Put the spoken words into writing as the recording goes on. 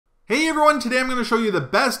Hey everyone, today I'm going to show you the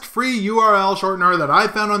best free URL shortener that I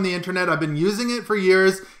found on the internet. I've been using it for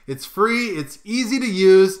years. It's free, it's easy to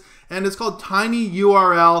use, and it's called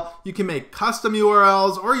Tinyurl. You can make custom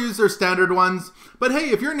URLs or use their standard ones. But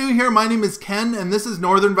hey, if you're new here, my name is Ken and this is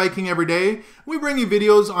Northern Viking Everyday. We bring you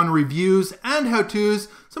videos on reviews and how-tos,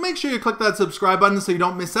 so make sure you click that subscribe button so you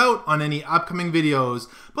don't miss out on any upcoming videos.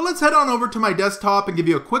 But let's head on over to my desktop and give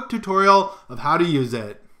you a quick tutorial of how to use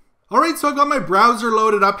it. Alright, so I've got my browser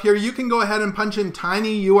loaded up here. You can go ahead and punch in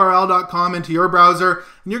tinyurl.com into your browser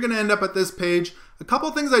and you're going to end up at this page. A couple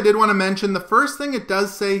things I did want to mention. The first thing it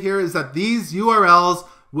does say here is that these URLs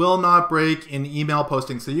will not break in email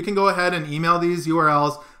posting. So you can go ahead and email these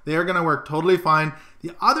URLs. They are going to work totally fine.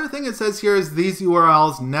 The other thing it says here is these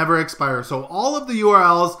URLs never expire. So all of the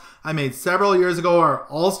URLs I made several years ago are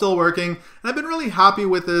all still working. And I've been really happy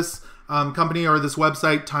with this company or this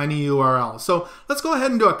website, Tinyurl. So let's go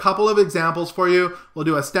ahead and do a couple of examples for you. We'll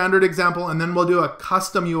do a standard example and then we'll do a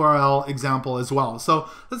custom URL example as well. So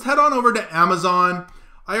let's head on over to Amazon.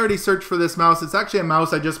 I already searched for this mouse. It's actually a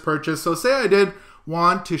mouse I just purchased. So say I did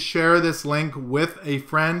want to share this link with a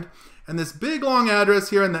friend, and this big long address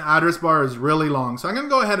here in the address bar is really long. So I'm going to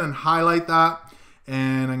go ahead and highlight that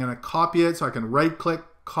and I'm going to copy it so I can right click,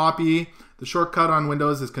 copy. The shortcut on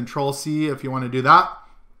Windows is Control-C if you want to do that.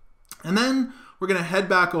 And then we're going to head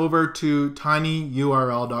back over to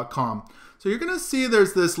tinyurl.com. So you're going to see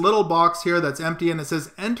there's this little box here that's empty and it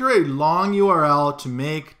says enter a long URL to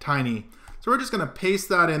make tiny. So we're just going to paste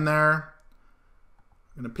that in there.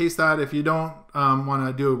 I'm going to paste that. If you don't want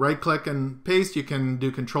to do a right click and paste, you can do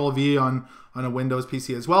Control-V on a Windows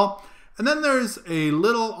PC as well. And then there's a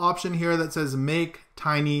little option here that says make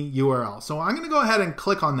tiny URL. So I'm going to go ahead and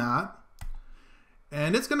click on that.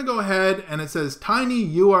 And it's going to go ahead and it says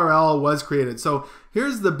Tinyurl was created. So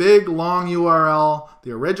here's the big long URL,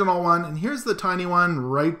 the original one, and here's the tiny one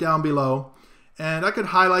right down below. And I could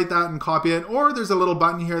highlight that and copy it, or there's a little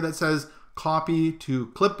button here that says copy to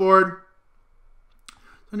clipboard.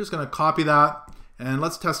 I'm just going to copy that and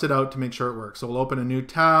let's test it out to make sure it works. So we'll open a new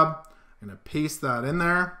tab. I'm going to paste that in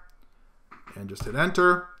there and just hit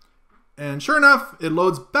enter. And sure enough, it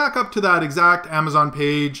loads back up to that exact Amazon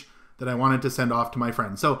page that I wanted to send off to my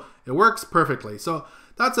friend. So it works perfectly. So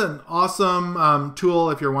that's an awesome tool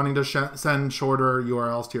if you're wanting to send shorter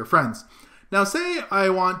URLs to your friends. Now say I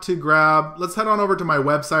want to grab, let's head on over to my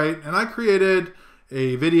website, and I created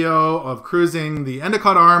a video of cruising the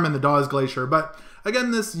Endicott Arm and the Dawes Glacier. But again,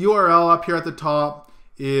 this URL up here at the top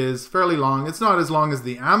is fairly long. It's not as long as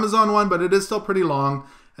the Amazon one, but it is still pretty long.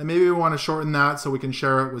 And maybe we want to shorten that so we can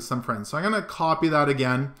share it with some friends. So I'm going to copy that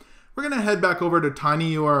again. We're going to head back over to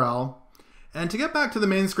Tinyurl. And to get back to the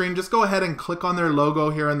main screen, just go ahead and click on their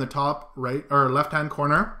logo here in the top right or left-hand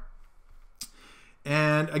corner.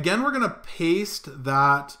 And again, we're going to paste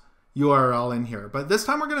that URL in here. But this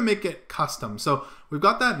time we're going to make it custom. So we've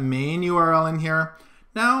got that main URL in here.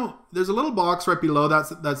 Now, there's a little box right below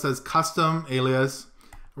that says custom alias.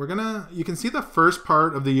 You can see the first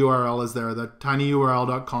part of the URL is there, the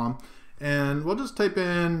tinyurl.com. And we'll just type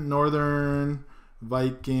in Northern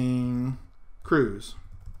Viking Cruise.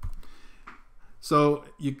 So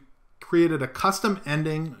you created a custom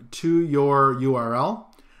ending to your URL.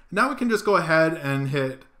 Now we can just go ahead and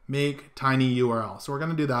hit make tiny URL. So we're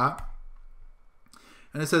going to do that.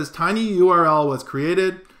 And it says Tinyurl was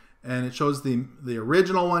created, and it shows the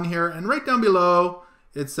original one here. And right down below,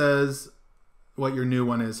 it says what your new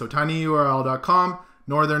one is. So tinyurl.com,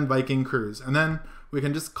 Northern Viking Cruise. And then we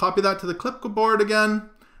can just copy that to the clipboard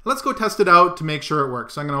again. Let's go test it out to make sure it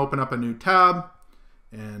works. So I'm going to open up a new tab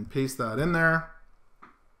and paste that in there.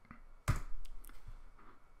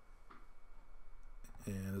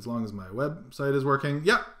 And as long as my website is working,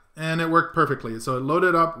 yep, and it worked perfectly. So it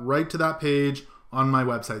loaded up right to that page on my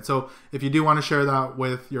website. So if you do want to share that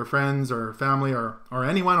with your friends or family or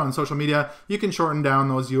anyone on social media, you can shorten down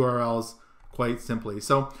those URLs quite simply.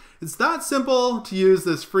 So it's that simple to use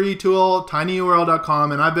this free tool,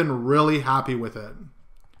 tinyurl.com, and I've been really happy with it.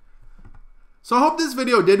 So I hope this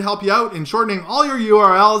video did help you out in shortening all your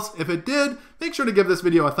URLs. If it did, make sure to give this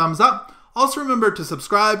video a thumbs up. Also remember to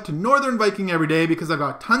subscribe to Northern Viking Everyday because I've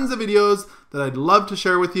got tons of videos that I'd love to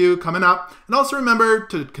share with you coming up. And also remember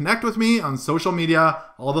to connect with me on social media.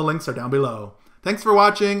 All the links are down below. Thanks for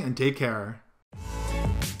watching and take care.